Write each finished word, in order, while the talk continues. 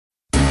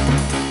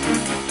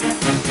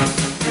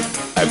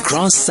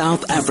across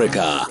South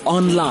Africa,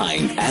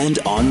 online and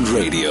on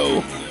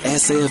radio.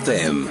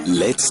 SAFM,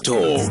 let's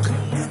talk.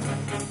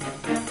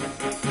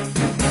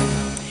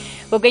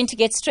 We're going to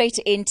get straight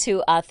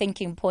into our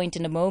thinking point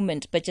in a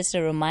moment, but just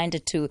a reminder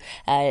to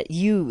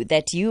you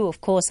that you,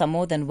 of course, are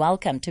more than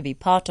welcome to be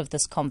part of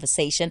this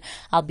conversation.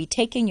 I'll be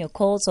taking your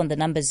calls on the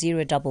number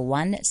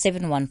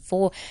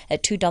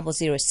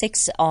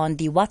 011-714-2006. On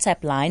the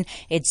WhatsApp line,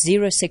 it's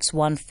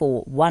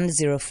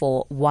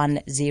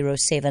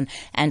 0614-104-107.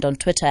 And on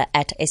Twitter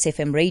at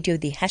SFM Radio,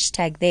 the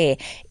hashtag there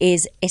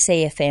is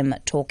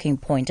SAFM Talking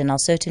Point. And I'll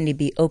certainly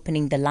be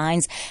opening the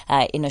lines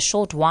in a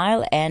short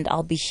while, and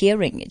I'll be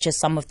hearing just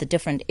some of the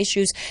different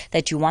issues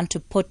that you want to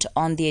put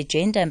on the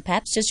agenda, and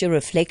perhaps just your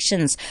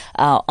reflections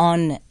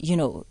on,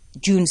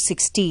 June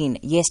 16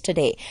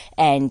 yesterday,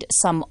 and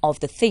some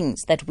of the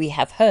things that we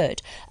have heard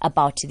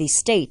about the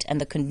state and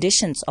the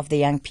conditions of the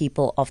young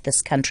people of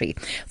this country.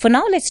 For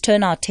now, let's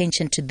turn our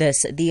attention to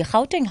this. The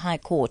Gauteng High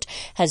Court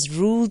has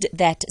ruled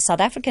that South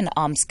African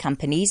arms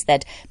companies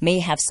that may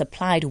have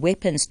supplied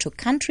weapons to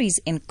countries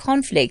in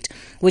conflict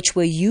which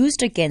were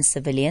used against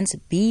civilians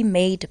be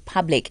made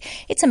public.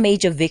 It's a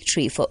major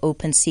victory for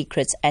Open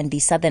Secrets and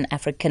the Southern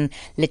African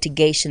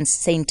Litigation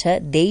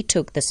Centre. They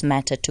took this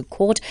matter to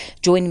court.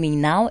 Joining me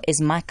now is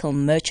Michael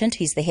Marchant.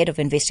 He's the head of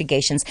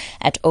investigations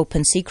at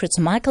Open Secrets.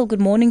 Michael, good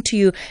morning to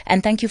you,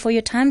 and thank you for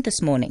your time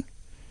this morning.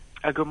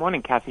 Good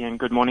morning, Kathy, and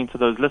good morning to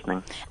those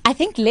listening. I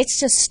think let's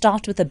just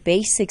start with the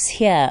basics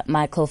here,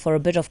 Michael, for a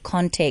bit of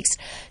context.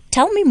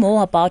 Tell me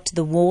more about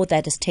the war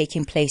that is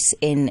taking place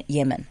in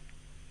Yemen.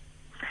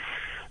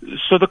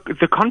 So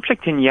the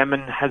conflict in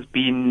Yemen has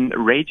been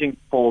raging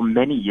for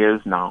many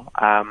years now.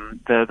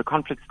 The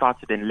conflict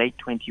started in late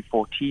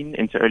 2014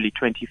 into early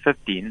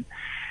 2015.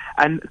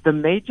 And the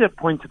major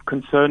point of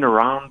concern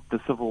around the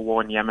civil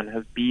war in Yemen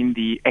has been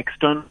the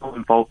external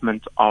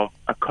involvement of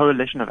a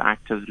coalition of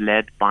actors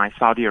led by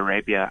Saudi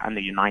Arabia and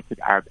the United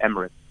Arab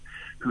Emirates,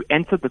 who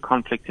entered the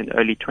conflict in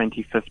early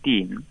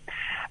 2015,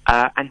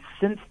 and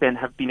since then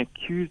have been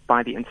accused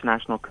by the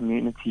international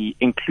community,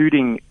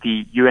 including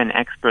the UN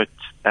expert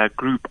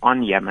group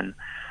on Yemen,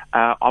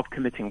 of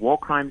committing war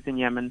crimes in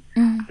Yemen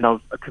and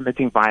of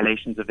committing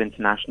violations of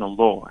international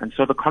law. And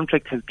so the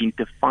conflict has been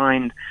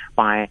defined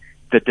by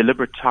the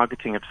deliberate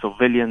targeting of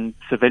civilians,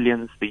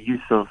 the use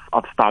of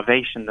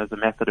starvation as a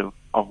method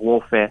of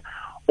warfare,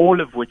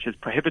 all of which is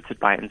prohibited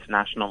by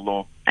international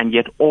law, and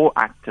yet all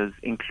actors,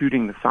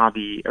 including the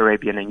Saudi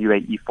Arabian and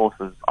UAE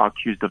forces, are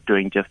accused of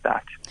doing just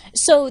that.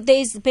 So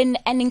there's been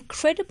an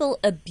incredible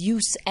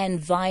abuse and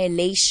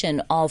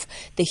violation of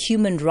the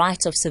human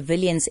rights of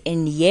civilians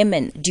in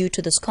Yemen due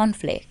to this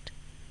conflict.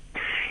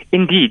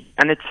 Indeed,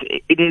 and it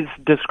is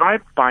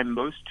described by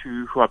most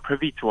who are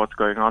privy to what's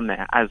going on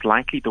there as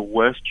likely the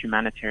worst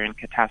humanitarian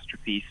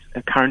catastrophes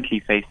currently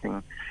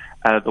facing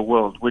the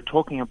world. We're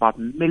talking about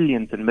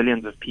millions and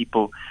millions of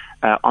people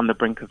on the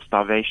brink of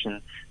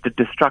starvation, the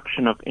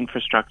destruction of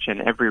infrastructure in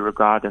every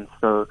regard, and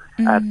so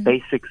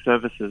basic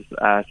services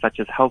such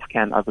as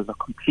healthcare and others are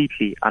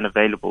completely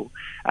unavailable.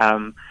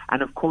 And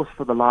of course,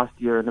 for the last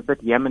year and a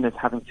bit, Yemen is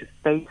having to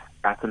face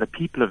that, and the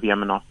people of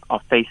Yemen are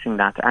facing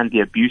that and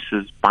the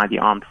abuses by the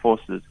armed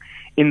forces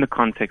in the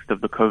context of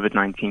the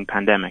COVID-19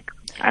 pandemic.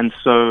 And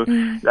so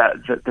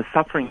the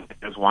suffering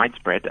is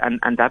widespread,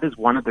 and that is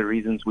one of the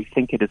reasons we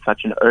think it is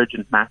such an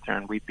urgent matter,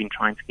 and we've been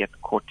trying to get the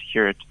court to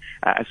hear it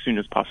as soon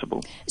as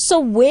possible. So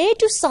where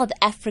do South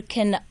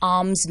African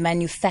arms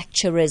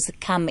manufacturers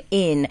come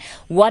in?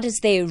 What is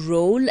their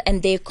role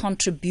and their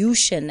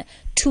contribution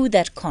to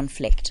that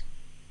conflict?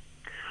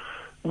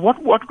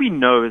 What we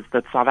know is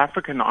that South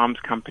African arms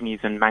companies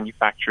and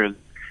manufacturers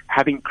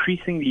have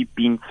increasingly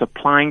been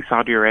supplying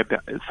Saudi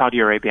Arabia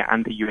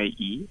and the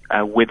UAE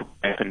with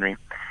weaponry.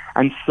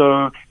 And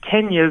so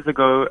 10 years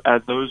ago,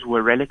 those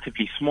were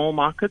relatively small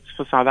markets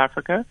for South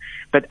Africa.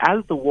 But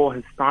as the war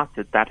has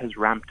started, that has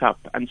ramped up.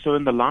 And so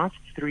in the last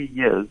 3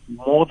 years,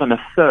 more than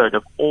a third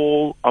of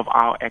all of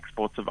our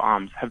exports of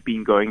arms have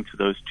been going to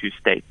those two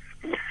states.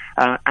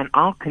 And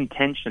our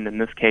contention in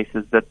this case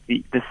is that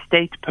the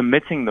state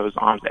permitting those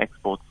arms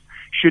exports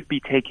should be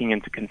taking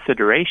into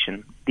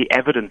consideration the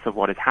evidence of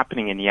what is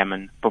happening in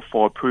Yemen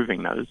before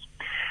approving those.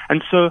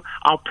 And so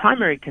our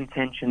primary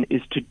contention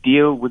is to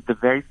deal with the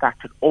very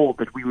fact at all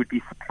that we would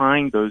be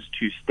supplying those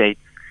two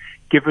states,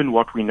 given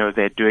what we know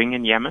they're doing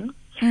in Yemen.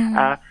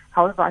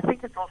 However, I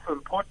think it's also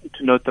important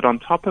to note that on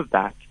top of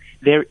that,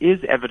 there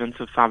is evidence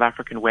of South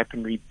African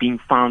weaponry being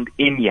found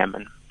in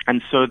Yemen.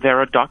 And so there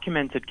are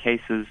documented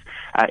cases,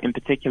 in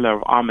particular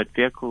of armored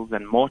vehicles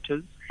and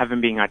mortars,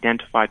 having been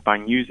identified by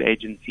news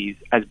agencies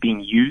as being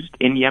used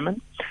in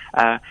Yemen.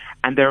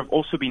 And there have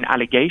also been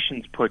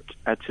allegations put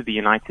to the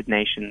United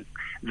Nations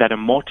that a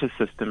mortar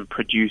system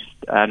produced,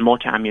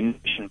 mortar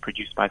ammunition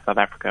produced by South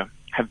Africa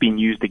have been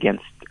used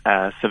against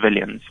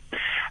civilians.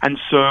 And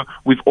so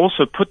we've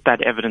also put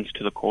that evidence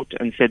to the court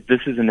and said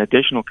this is an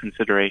additional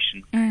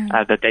consideration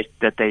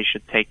that they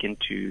should take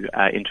into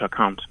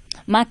account.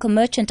 Michael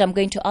Marchant, I'm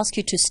going to ask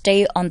you to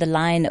stay on the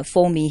line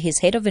for me. He's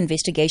head of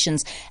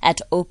investigations at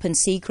Open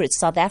Secrets.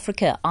 South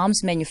Africa,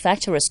 arms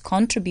manufacturers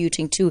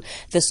contributing to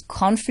this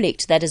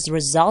conflict that is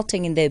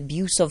resulting in the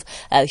abuse of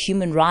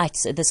human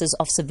rights. This is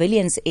of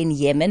civilians in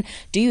Yemen.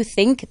 Do you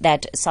think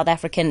that South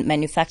African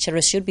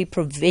manufacturers should be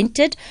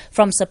prevented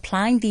from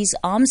supplying these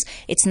arms?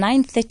 It's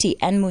 9:30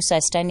 and Musa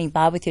is standing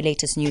by with your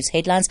latest news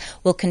headlines.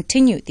 We'll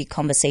continue the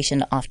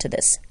conversation after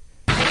this.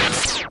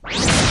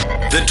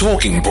 The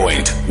Talking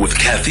Point with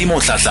Kathy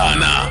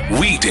Motlatlana.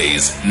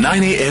 Weekdays,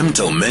 9 a.m.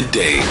 till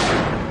midday.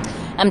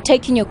 I'm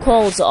taking your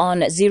calls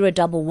on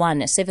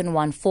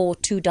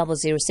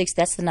 011-714-2006.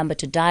 That's the number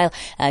to dial.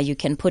 You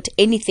can put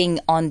anything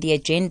on the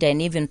agenda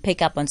and even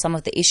pick up on some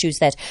of the issues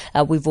that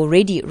we've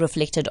already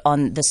reflected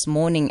on this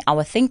morning.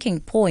 Our thinking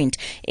point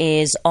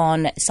is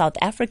on South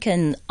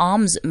African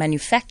arms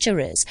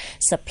manufacturers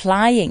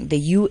supplying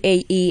the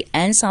UAE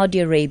and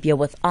Saudi Arabia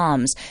with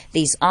arms.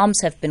 These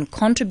arms have been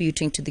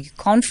contributing to the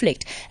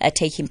conflict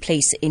taking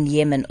place in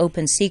Yemen.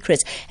 Open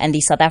Secrets and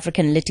the South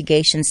African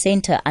Litigation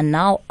Centre are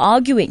now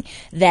arguing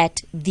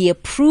that the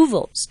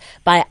approvals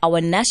by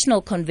our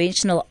National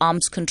Conventional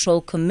Arms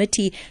Control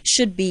Committee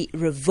should be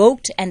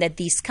revoked and that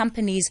these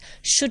companies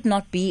should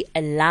not be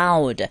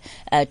allowed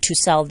to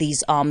sell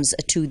these arms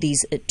to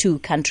these two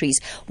countries.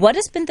 What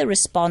has been the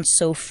response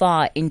so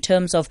far in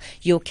terms of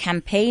your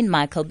campaign,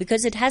 Michael?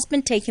 Because it has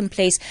been taking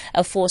place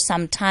for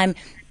some time.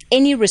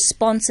 Any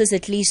responses,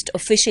 at least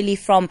officially,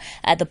 from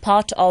the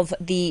part of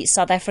the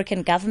South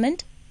African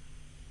government?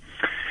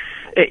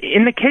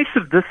 In the case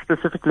of this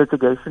specific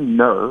litigation,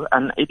 no.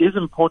 And it is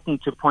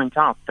important to point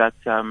out that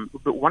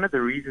one of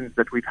the reasons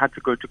that we've had to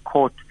go to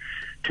court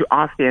to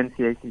ask the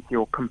NCACC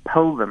or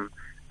compel them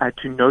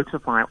to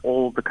notify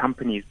all the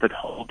companies that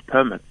hold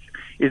permits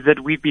is that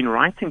we've been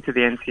writing to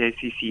the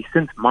NCACC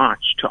since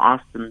March to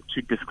ask them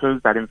to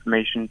disclose that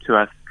information to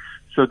us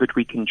so that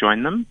we can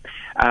join them.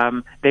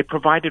 They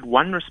provided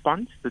one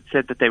response that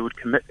said that they would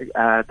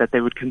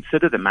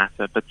consider the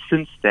matter, but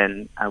since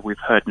then we've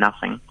heard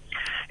nothing.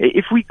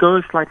 If we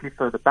go slightly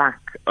further back,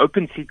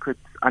 Open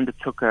Secrets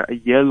undertook a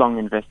year-long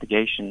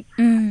investigation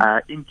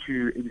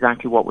into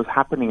exactly what was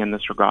happening in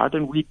this regard,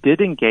 and we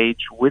did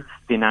engage with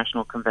the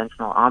National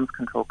Conventional Arms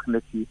Control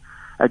Committee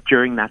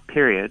during that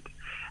period.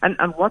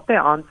 And what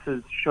their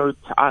answers showed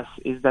to us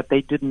is that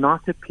they did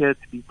not appear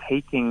to be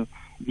taking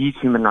these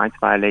human rights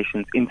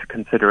violations into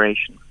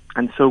consideration.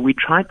 And so we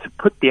tried to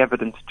put the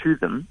evidence to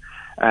them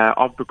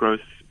of the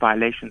gross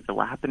violations that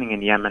were happening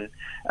in Yemen,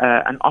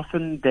 and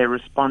often their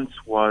response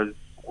was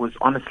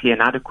honestly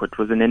inadequate,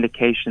 was an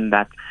indication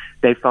that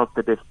they felt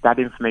that if that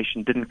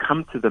information didn't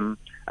come to them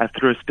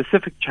through a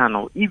specific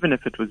channel, even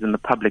if it was in the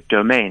public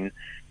domain,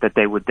 that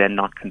they would then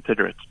not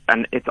consider it.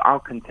 And it's our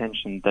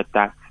contention that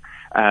that's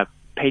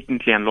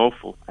patently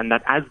unlawful, and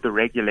that as the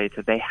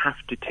regulator, they have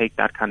to take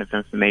that kind of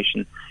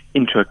information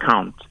into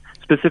account.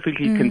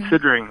 Specifically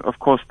considering, of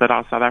course, that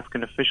our South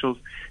African officials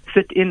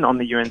sit in on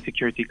the UN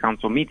Security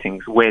Council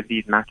meetings where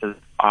these matters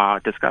are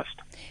discussed.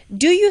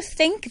 Do you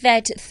think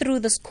that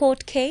through this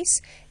court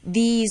case,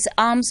 these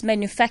arms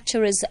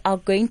manufacturers are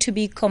going to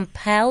be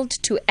compelled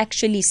to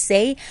actually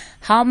say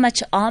how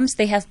much arms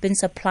they have been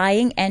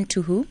supplying and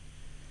to who?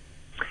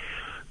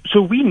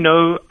 So we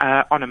know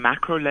on a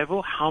macro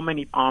level how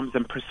many arms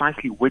and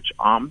precisely which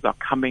arms are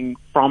coming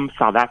from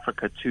South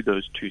Africa to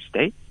those two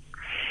states.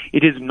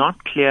 It is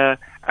not clear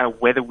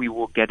whether we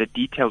will get a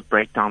detailed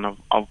breakdown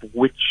of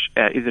which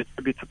is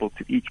attributable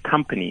to each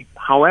company.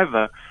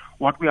 However,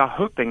 what we are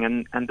hoping,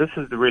 and this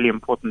is the really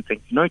important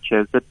thing to note here,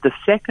 is that the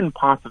second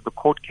part of the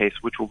court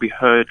case, which will be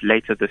heard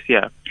later this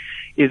year,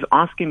 is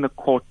asking the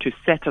court to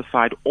set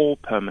aside all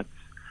permits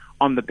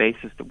on the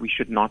basis that we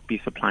should not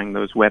be supplying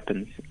those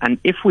weapons. And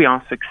if we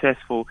are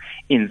successful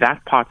in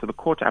that part of the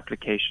court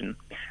application,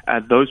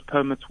 those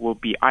permits will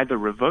be either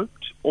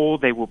revoked or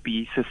they will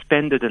be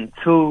suspended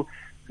until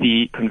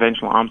the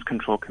Conventional Arms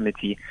Control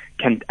Committee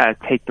can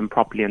take them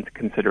properly into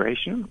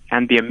consideration.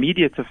 And the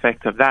immediate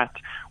effect of that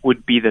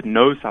would be that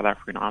no South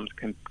African arms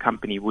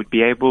company would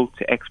be able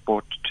to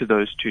export to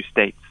those two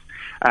states.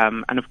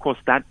 And of course,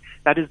 that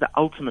is the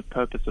ultimate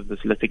purpose of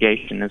this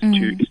litigation,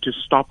 is to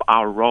stop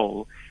our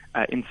role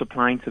in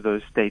supplying to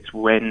those states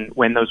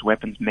when those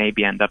weapons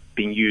maybe end up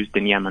being used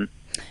in Yemen.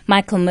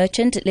 Michael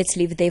Marchant, let's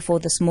leave it there for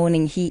this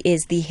morning. He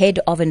is the head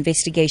of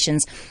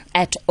investigations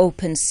at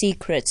Open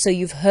Secrets. So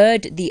you've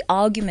heard the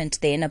argument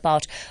then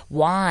about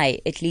why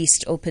at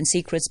least Open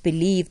Secrets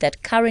believe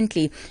that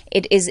currently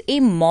it is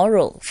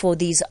immoral for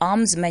these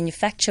arms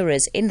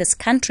manufacturers in this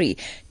country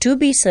to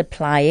be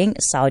supplying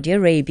Saudi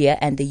Arabia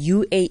and the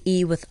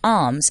UAE with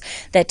arms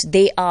that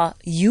they are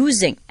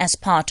using as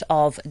part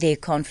of their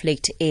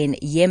conflict in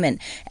Yemen.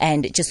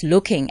 And just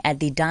looking at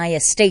the dire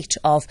state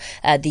of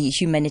the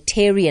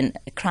humanitarian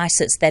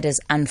crisis that is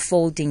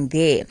unfolding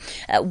there.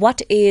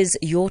 What is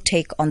your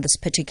take on this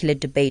particular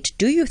debate?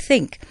 Do you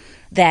think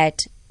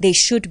that they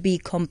should be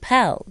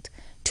compelled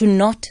to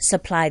not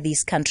supply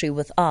these countries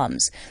with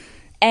arms?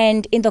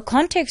 And in the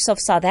context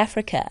of South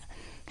Africa,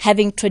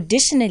 having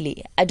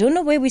traditionally, I don't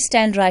know where we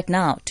stand right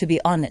now, to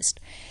be honest,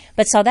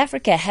 But South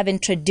Africa, having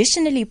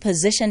traditionally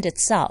positioned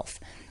itself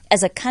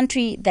as a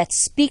country that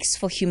speaks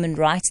for human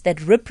rights,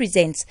 that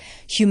represents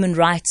human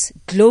rights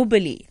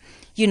globally,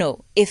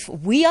 if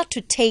we are to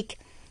take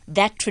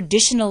that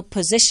traditional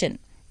position,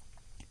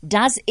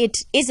 is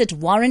it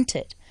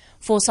warranted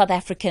for South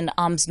African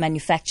arms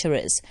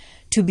manufacturers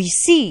to be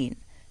seen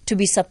to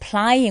be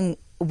supplying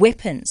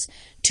weapons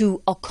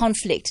to a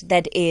conflict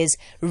that is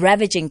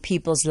ravaging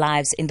people's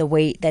lives in the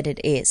way that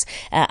it is?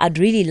 I'd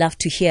really love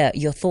to hear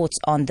your thoughts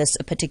on this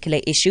particular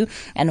issue.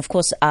 And of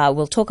course,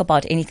 we'll talk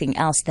about anything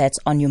else that's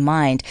on your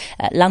mind.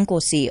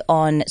 Lankosi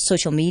on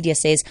social media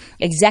says,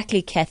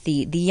 exactly,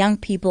 Kathy, the young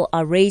people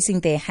are raising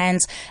their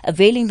hands,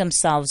 availing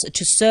themselves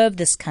to serve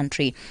this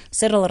country.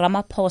 Cyril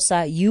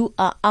Ramaphosa, you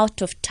are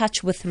out of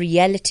touch with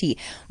reality.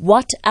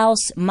 What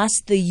else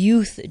must the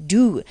youth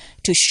do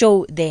to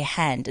show their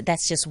hand?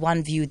 That's just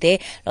one view there.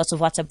 Lots of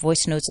WhatsApp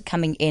voice notes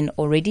coming in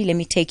already. Let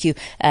me take you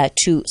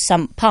to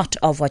some part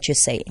of what you're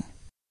saying.